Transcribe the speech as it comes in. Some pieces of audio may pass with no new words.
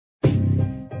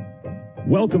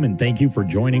Welcome and thank you for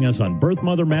joining us on Birth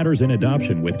Mother Matters in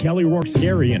Adoption with Kelly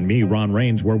Rourke-Scary and me, Ron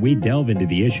Rains, where we delve into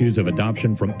the issues of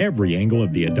adoption from every angle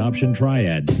of the adoption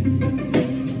triad.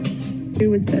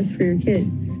 Do what's best for your kid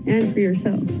and for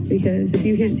yourself, because if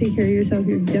you can't take care of yourself,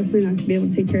 you're definitely not going to be able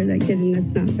to take care of that kid, and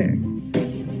that's not fair.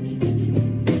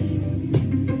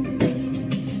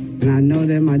 And I know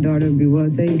that my daughter will be well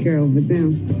taken care of with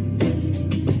them.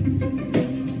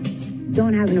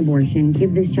 Don't have an abortion.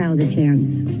 Give this child a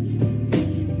chance.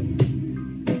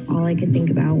 All I could think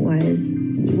about was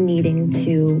needing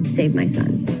to save my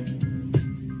son.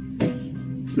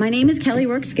 My name is Kelly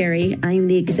Rourke-Scary. I am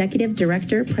the Executive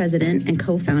Director, President, and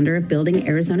co-founder of Building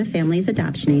Arizona Families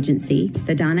Adoption Agency,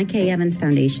 the Donna K. Evans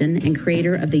Foundation, and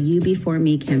creator of the You Before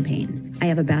Me campaign. I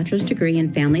have a bachelor's degree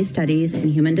in family studies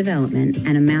and human development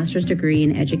and a master's degree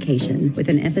in education with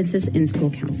an emphasis in school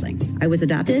counseling. I was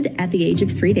adopted at the age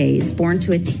of 3 days, born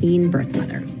to a teen birth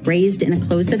mother, raised in a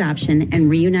closed adoption, and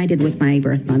reunited with my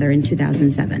birth mother in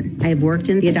 2007. I have worked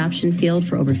in the adoption field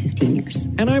for over 15 years.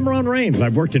 And I'm Ron Rains.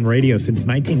 I've worked in radio since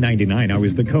 1999. I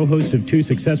was the co-host of 2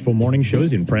 successful morning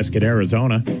shows in Prescott,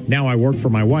 Arizona. Now I work for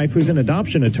my wife, who's an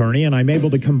adoption attorney, and I'm able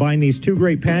to combine these 2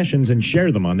 great passions and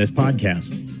share them on this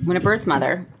podcast. When a birth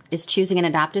mother is choosing an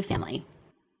adoptive family,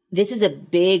 this is a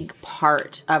big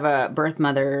part of a birth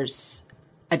mother's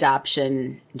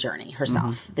adoption journey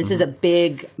herself. This is a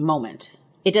big moment.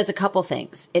 It does a couple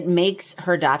things. It makes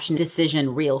her adoption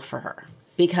decision real for her,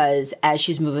 because as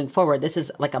she's moving forward, this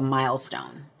is like a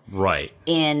milestone. Right.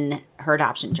 In her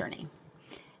adoption journey.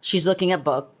 She's looking at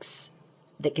books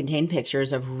that contain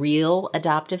pictures of real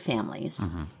adoptive families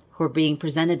who are being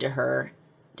presented to her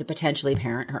to potentially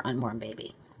parent her unborn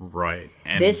baby. Right.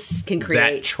 And this can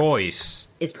create... That choice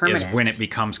is permanent. Is when it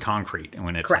becomes concrete. And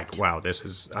when it's Correct. Like, wow,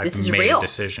 I've made real. a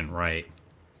decision. Right.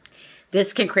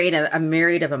 This can create a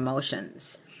myriad of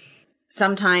emotions.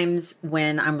 Sometimes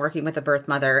when I'm working with a birth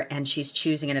mother and she's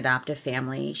choosing an adoptive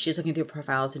family, she's looking through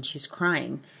profiles and she's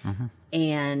crying.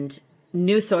 And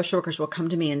new social workers will come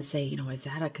to me and say, is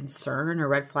that a concern or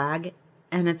red flag?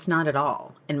 And it's not at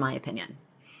all, in my opinion.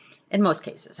 In most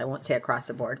cases, I won't say across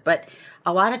the board, but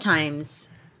a lot of times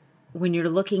when you're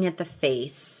looking at the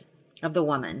face of the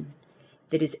woman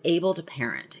that is able to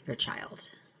parent your child,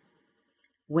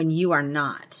 when you are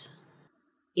not,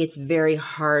 it's very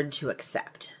hard to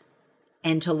accept.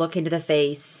 And to look into the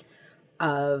face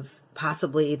of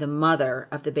possibly the mother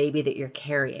of the baby that you're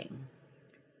carrying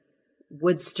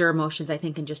would stir emotions, I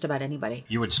think, in just about anybody.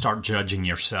 You would start judging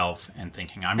yourself and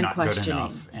thinking, I'm not good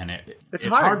enough. And it's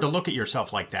hard to look at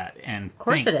yourself like that and think that. Of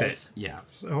course it is. Yeah.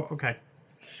 So, okay.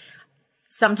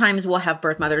 Sometimes we'll have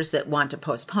birth mothers that want to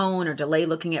postpone or delay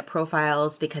looking at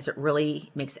profiles because it really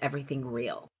makes everything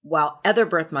real. While other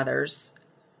birth mothers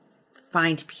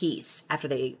find peace after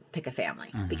they pick a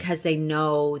family because they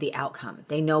know the outcome.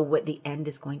 They know what the end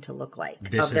is going to look like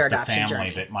of their adoption journey. This is the family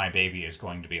that my baby is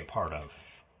going to be a part of.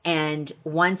 And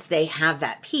once they have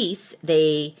that peace,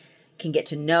 they can get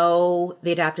to know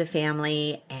the adoptive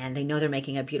family and they know they're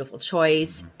making a beautiful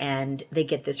choice and they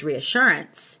get this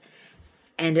reassurance.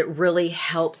 And it really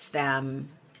helps them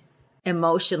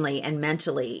emotionally and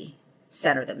mentally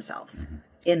center themselves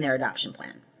in their adoption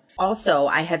plan. Also,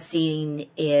 I have seen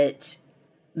it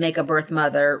make a birth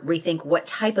mother rethink what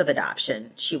type of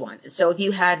adoption she wanted. So if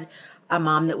you had a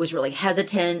mom that was really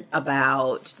hesitant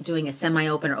about doing a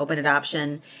semi-open or open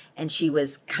adoption, and she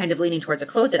was kind of leaning towards a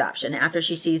closed adoption, after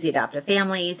she sees the adoptive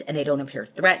families and they don't appear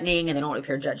threatening and they don't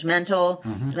appear judgmental,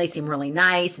 and they seem really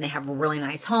nice and they have a really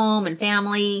nice home and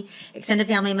family, extended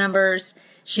family members,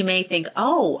 she may think,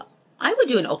 oh, I would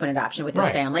do an open adoption with this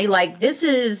family. Like, this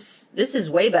is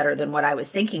way better than what I was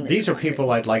thinking. These are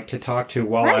people I'd like to talk to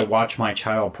while I watch my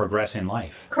child progress in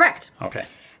life. Correct. Okay.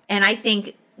 And I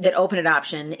think that open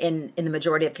adoption in the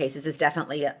majority of cases is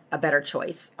definitely a better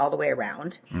choice all the way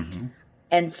around.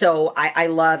 And so I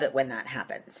love it when that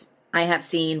happens. I have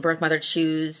seen birth mother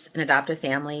choose an adoptive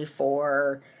family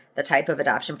for the type of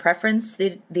adoption preference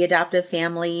the adoptive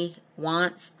family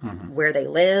wants, where they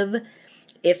live,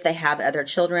 if they have other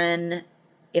children,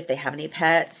 if they have any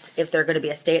pets, if they're going to be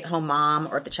a stay-at-home mom,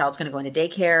 or if the child's going to go into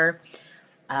daycare,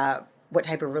 what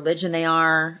type of religion they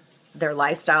are, their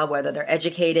lifestyle, whether they're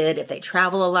educated, if they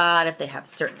travel a lot, if they have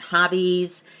certain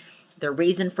hobbies, their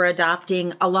reason for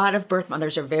adopting. A lot of birth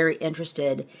mothers are very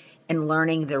interested in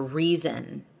learning the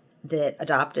reason that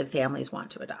adoptive families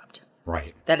want to adopt.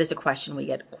 Right. That is a question we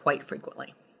get quite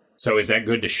frequently. So is that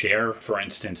good to share, for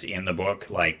instance, in the book?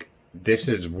 Like, this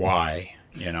is why,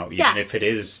 even if it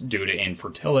is due to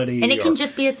infertility. And it can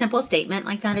just be a simple statement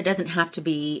like that. It doesn't have to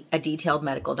be a detailed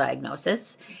medical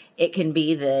diagnosis. It can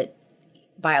be that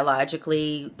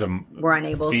biologically we're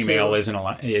unable to. Female isn't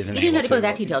able to. You don't have to go to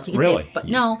that detail. You can really? Say, but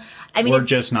no, I mean, we're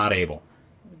just not able.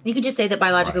 You could just say that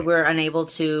biologically we're unable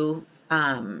to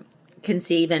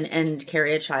conceive and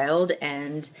carry a child,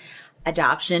 and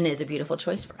adoption is a beautiful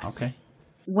choice for us. Okay.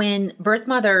 When birth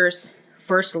mothers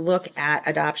first look at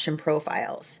adoption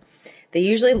profiles, they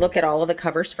usually look at all of the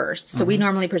covers first. So we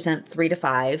normally present 3 to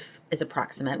 5 as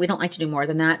approximate. We don't like to do more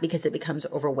than that because it becomes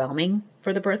overwhelming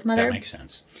for the birth mother. That makes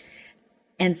sense.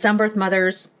 And some birth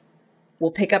mothers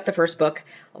will pick up the first book.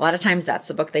 A lot of times that's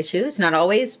the book they choose. Not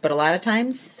always, but a lot of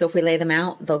times. So if we lay them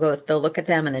out, they'll look at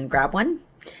them and then grab one.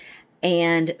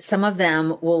 And some of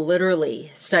them will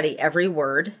literally study every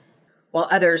word while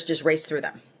others just race through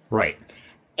them. Right.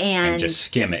 And just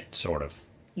skim it, sort of.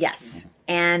 Yes. Yeah.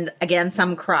 And again,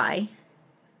 some cry.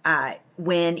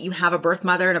 When you have a birth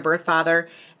mother and a birth father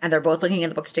and they're both looking at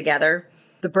the books together,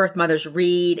 the birth mothers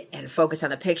read and focus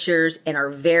on the pictures and are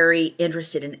very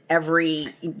interested in every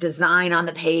design on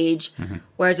the page.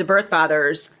 Whereas the birth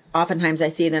fathers, oftentimes I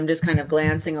see them just kind of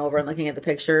glancing over and looking at the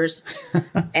pictures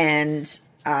and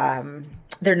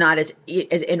they're not as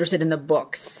interested in the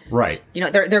books. Right. You know,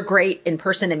 they're great in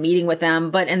person and meeting with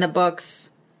them, but in the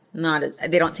books,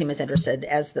 they don't seem as interested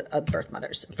as the birth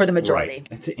mothers for the majority. Right.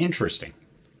 It's interesting.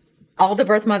 All the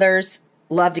birth mothers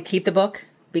love to keep the book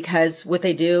because what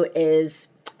they do is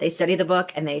they study the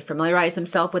book and they familiarize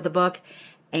themselves with the book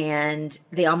and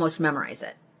they almost memorize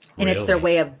it. And it's their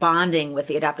way of bonding with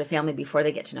the adoptive family before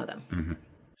they get to know them.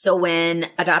 So when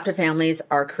adoptive families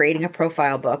are creating a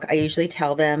profile book, I usually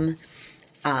tell them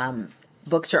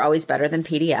books are always better than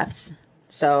PDFs.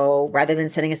 So rather than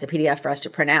sending us a PDF for us to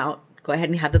print out, go ahead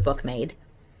and have the book made.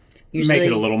 Usually, make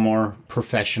it a little more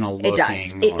professional looking.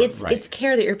 It does. It's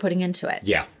care that you're putting into it.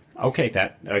 Yeah. Okay.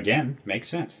 That, again, makes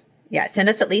sense. Yeah. Send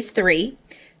us at least 3.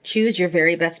 Choose your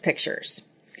very best pictures.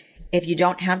 If you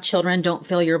don't have children, don't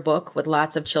fill your book with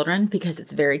lots of children because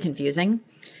it's very confusing.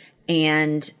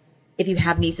 And if you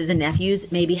have nieces and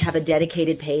nephews, maybe have a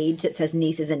dedicated page that says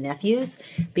nieces and nephews,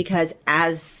 because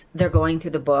as they're going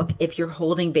through the book, if you're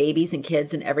holding babies and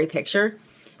kids in every picture,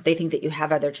 they think that you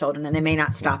have other children and they may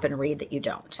not stop and read that you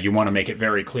don't. You want to make it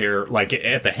very clear, like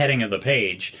at the heading of the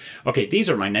page, okay,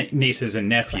 these are my nieces and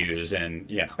nephews. Right. And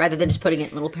yeah. Rather than just putting it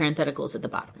in little parentheticals at the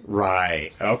bottom.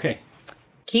 Right. Okay.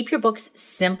 Keep your books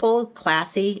simple,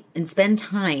 classy, and spend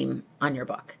time on your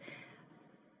book.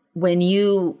 When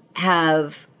you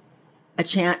have a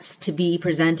chance to be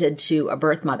presented to a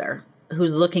birth mother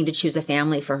who's looking to choose a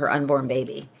family for her unborn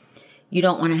baby, you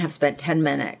don't want to have spent 10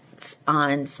 minutes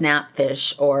on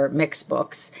Snapfish or Mix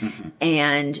Books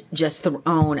and just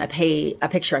thrown a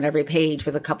picture on every page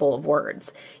with a couple of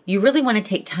words. You really want to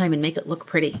take time and make it look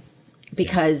pretty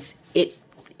because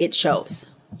it shows.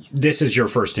 This is your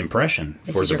first impression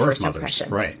for the birth mothers.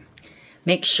 Right.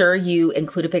 Make sure you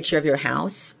include a picture of your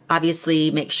house.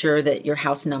 Obviously, make sure that your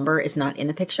house number is not in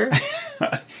the picture.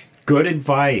 Good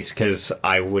advice, because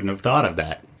I wouldn't have thought of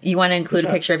that. You want to include a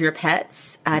picture of your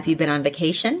pets if you've been on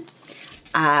vacation.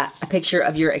 A picture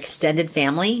of your extended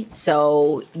family.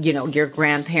 So, you know, your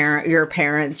grandparent, your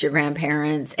parents, your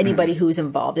grandparents, anybody who's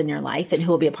involved in your life and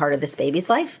who will be a part of this baby's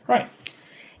life. Right.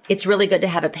 It's really good to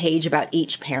have a page about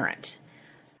each parent.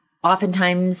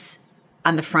 Oftentimes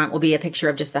on the front will be a picture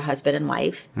of just the husband and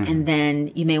wife. And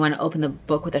then you may want to open the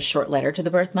book with a short letter to the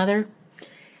birth mother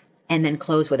and then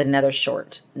close with another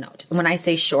short note. When I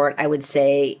say short, I would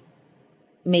say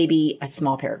maybe a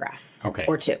small paragraph. Okay.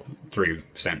 Or 2. 3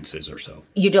 sentences or so.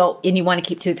 You want to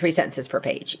keep 2 to 3 sentences per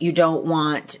page. You don't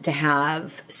want to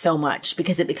have so much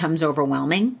because it becomes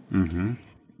overwhelming.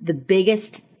 The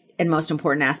biggest and most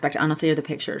important aspect, honestly, are the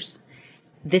pictures.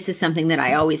 This is something that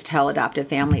I always tell adoptive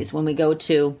families when we go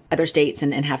to other states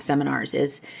and have seminars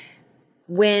is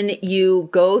when you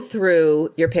go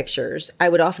through your pictures, I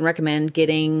would often recommend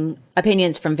getting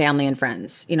opinions from family and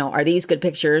friends. You know, are these good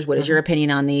pictures? What is your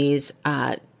opinion on these?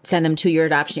 Send them to your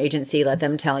adoption agency. Let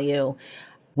them tell you.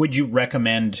 Would you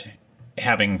recommend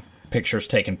having pictures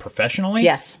taken professionally?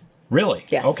 Yes. Really?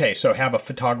 Yes. Okay, so have a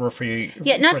photographer.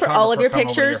 Yeah, not for all of your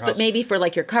pictures, but maybe for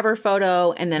like your cover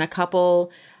photo and then a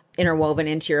couple interwoven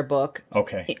into your book.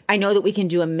 Okay. I know that we can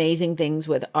do amazing things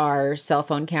with our cell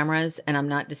phone cameras, and I'm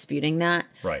not disputing that.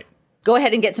 Right. Go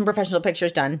ahead and get some professional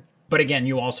pictures done. But again,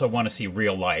 you also want to see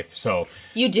real life, so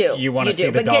you do. You want to see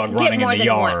the dog running in the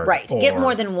yard, right? Get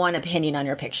more than one opinion on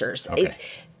your pictures. Okay.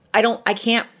 I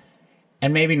can't.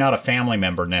 And maybe not a family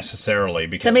member necessarily,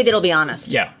 because somebody that'll be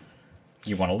honest. Yeah,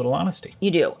 you want a little honesty.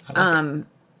 You do.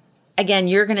 Again,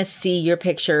 you're going to see your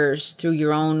pictures through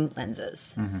your own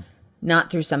lenses,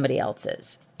 not through somebody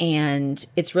else's, and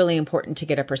it's really important to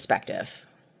get a perspective.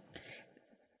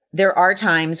 there are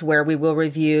times where we will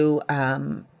review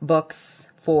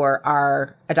books for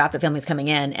our adoptive families coming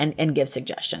in and give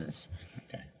suggestions.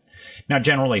 Okay. Now,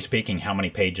 generally speaking, how many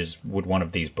pages would one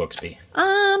of these books be?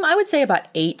 I would say about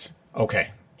 8.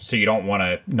 Okay. So you don't want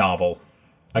a novel.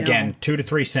 Again, no. 2 to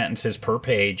 3 sentences per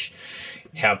page.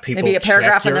 Have people maybe a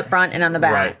paragraph on the front and on the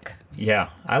back. Right. Yeah,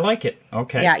 I like it.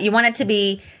 Okay. Yeah, you want it to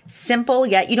be simple,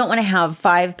 yet you don't want to have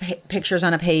 5 pictures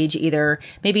on a page either.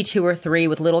 Maybe 2 or 3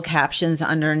 with little captions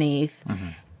underneath. Mm-hmm.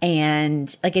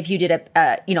 And like if you did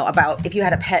if you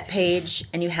had a pet page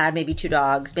and you had maybe 2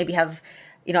 dogs, maybe have,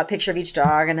 a picture of each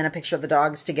dog and then a picture of the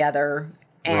dogs together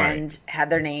and had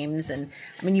their names. And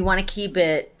I mean, you want to keep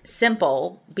it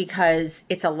simple because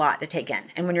it's a lot to take in.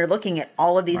 And when you're looking at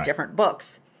all of these different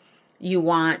books, you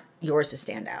want yours to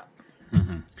stand out.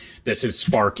 Mm-hmm. This is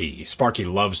Sparky. Sparky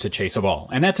loves to chase a ball.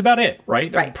 And that's about it,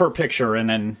 right? Right. Per picture. And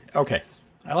then, okay.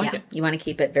 I like it. You want to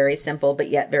keep it very simple, but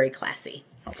yet very classy.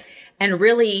 Okay. And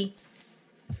really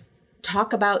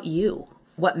talk about you.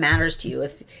 What matters to you.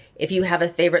 If you have a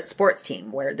favorite sports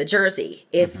team, wear the jersey.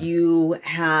 If you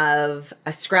have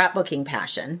a scrapbooking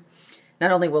passion,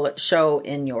 not only will it show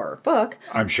in your book,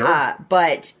 I'm sure,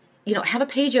 but have a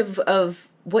page of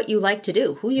what you like to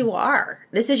do, who you are.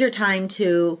 This is your time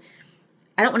to,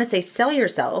 I don't want to say sell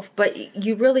yourself, but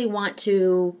you really want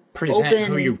to present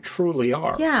who you truly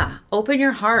are. Yeah, open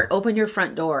your heart, open your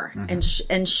front door,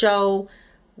 and show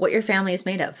what your family is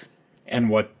made of. And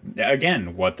what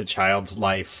the child's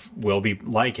life will be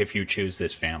like if you choose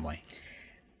this family.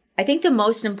 I think the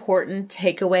most important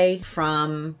takeaway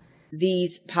from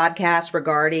these podcasts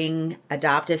regarding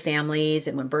adoptive families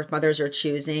and when birth mothers are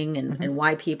choosing and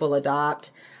why people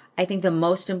adopt, I think the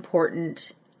most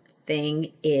important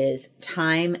thing is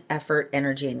time, effort,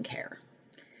 energy, and care.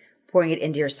 Pouring it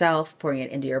into yourself, pouring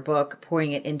it into your book,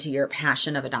 pouring it into your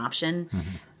passion of adoption,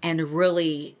 and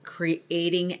really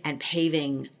creating and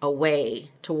paving a way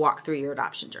to walk through your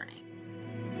adoption journey.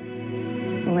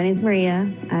 Well, my name's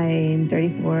Maria. I'm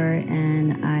 34,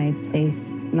 and I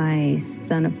placed my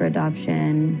son up for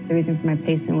adoption. The reason for my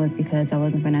placement was because I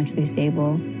wasn't financially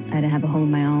stable. I didn't have a home of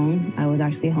my own. I was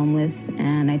actually homeless,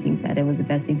 and I think that it was the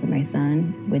best thing for my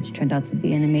son, which turned out to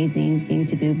be an amazing thing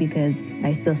to do because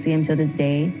I still see him to this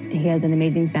day. He has an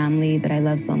amazing family that I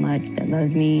love so much, that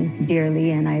loves me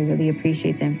dearly, and I really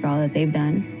appreciate them for all that they've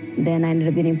done. Then I ended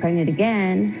up getting pregnant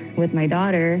again with my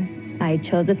daughter. I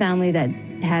chose a family that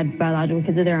had biological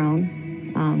kids of their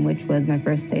own, which was my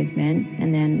first placement.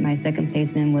 And then my second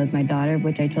placement was my daughter,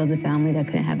 which I chose a family that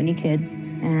couldn't have any kids.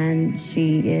 And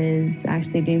she is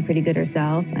actually doing pretty good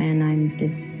herself. And I'm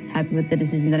just happy with the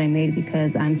decision that I made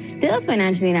because I'm still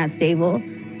financially not stable,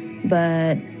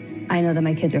 but I know that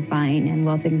my kids are fine and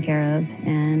well taken care of.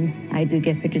 And I do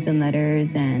get pictures and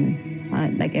letters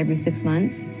and like every 6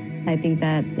 months. I think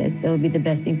that it would be the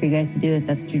best thing for you guys to do if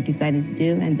that's what you decided to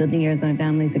do. And Building Arizona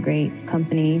Family is a great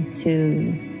company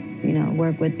to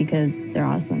work with because they're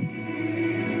awesome.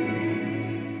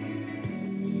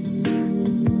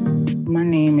 My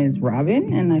name is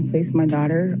Robin, and I placed my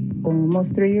daughter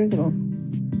almost 3 years ago.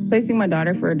 Placing my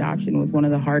daughter for adoption was one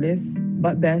of the hardest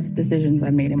but best decisions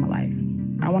I made in my life.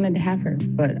 I wanted to have her,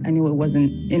 but I knew it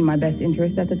wasn't in my best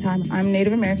interest at the time. I'm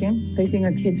Native American. Placing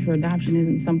our kids for adoption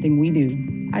isn't something we do.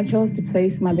 I chose to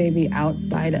place my baby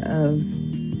outside of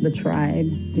the tribe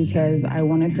because I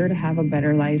wanted her to have a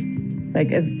better life.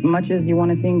 Like, as much as you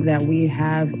want to think that we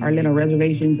have our little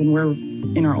reservations and we're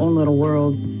in our own little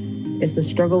world, it's a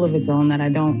struggle of its own that I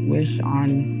don't wish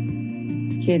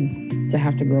on kids to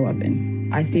have to grow up in.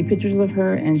 I see pictures of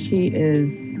her, and she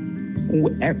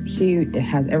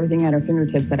has everything at her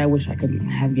fingertips that I wish I could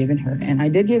have given her. And I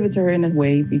did give it to her in a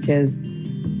way because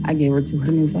I gave her to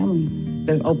her new family.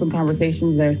 There's open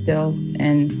conversations there still,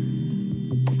 and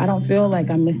I don't feel like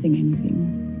I'm missing anything.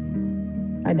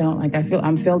 I don't. Like, I feel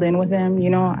I'm filled in with them.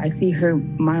 I see her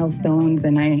milestones,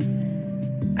 and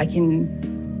I can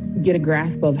get a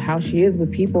grasp of how she is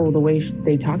with people, the way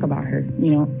they talk about her,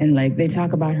 and like they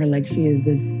talk about her like she is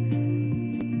this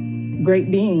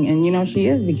great being. And, she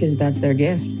is, because that's their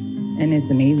gift. And it's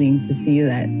amazing to see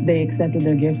that they accepted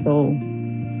their gift so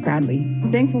proudly.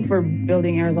 I'm thankful for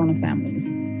Building Arizona Families.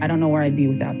 I don't know where I'd be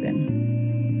without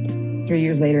them. 3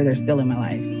 years later, they're still in my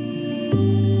life.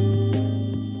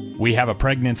 We have a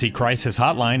pregnancy crisis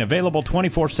hotline available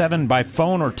 24/7 by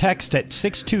phone or text at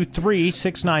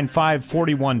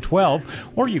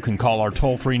 623-695-4112, or you can call our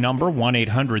toll-free number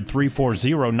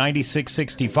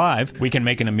 1-800-340-9665. We can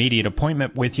make an immediate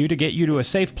appointment with you to get you to a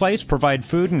safe place, provide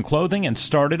food and clothing, and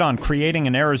started on creating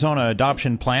an Arizona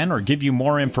adoption plan or give you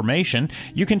more information.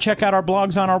 You can check out our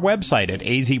blogs on our website at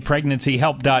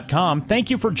azpregnancyhelp.com. Thank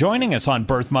you for joining us on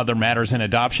Birth, Mother Matters, and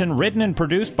Adoption, written and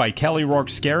produced by Kelly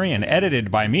Rourke-Scary and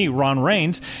edited by me, Ron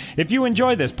Rains. If you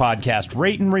enjoy this podcast,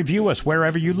 rate and review us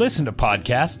wherever you listen to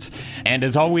podcasts. And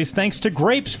as always, thanks to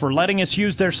Grapes for letting us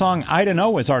use their song I Don't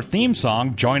Know as our theme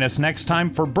song. Join us next time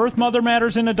for Birth, Mother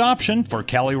Matters, and Adoption. For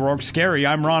Kelly Rourke-Scary,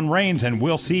 I'm Ron Rains, and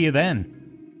we'll see you then.